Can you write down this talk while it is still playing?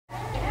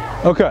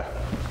Okay.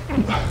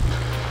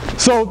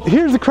 So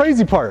here's the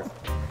crazy part.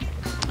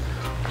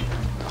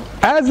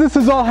 As this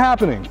is all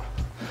happening,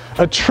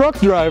 a tow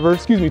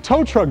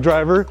truck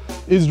driver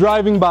is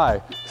driving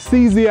by,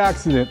 sees the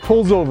accident,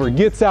 pulls over,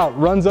 gets out,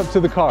 runs up to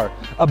the car.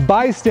 A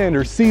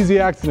bystander sees the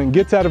accident,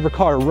 gets out of her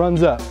car,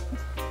 runs up.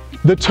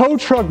 The tow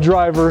truck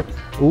driver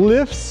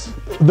lifts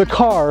the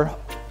car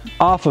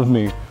off of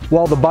me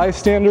while the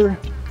bystander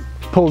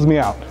pulls me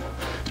out.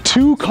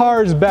 2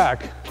 cars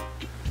back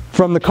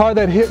from the car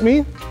that hit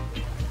me,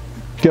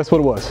 guess what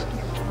it was?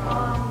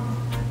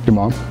 Your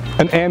mom?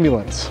 An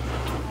ambulance.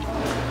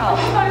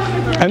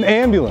 An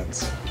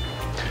ambulance.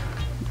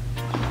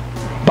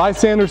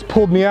 Bystanders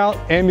pulled me out,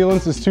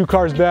 ambulance is 2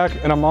 cars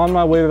back, and I'm on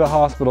my way to the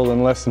hospital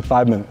in less than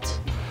 5 minutes.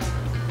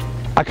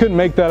 I couldn't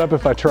make that up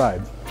if I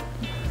tried.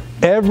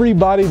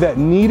 Everybody that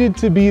needed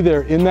to be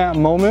there in that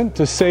moment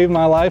to save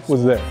my life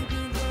was there.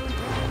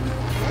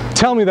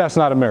 Tell me that's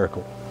not a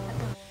miracle.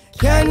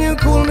 Can you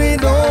cool me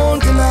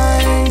down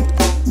tonight?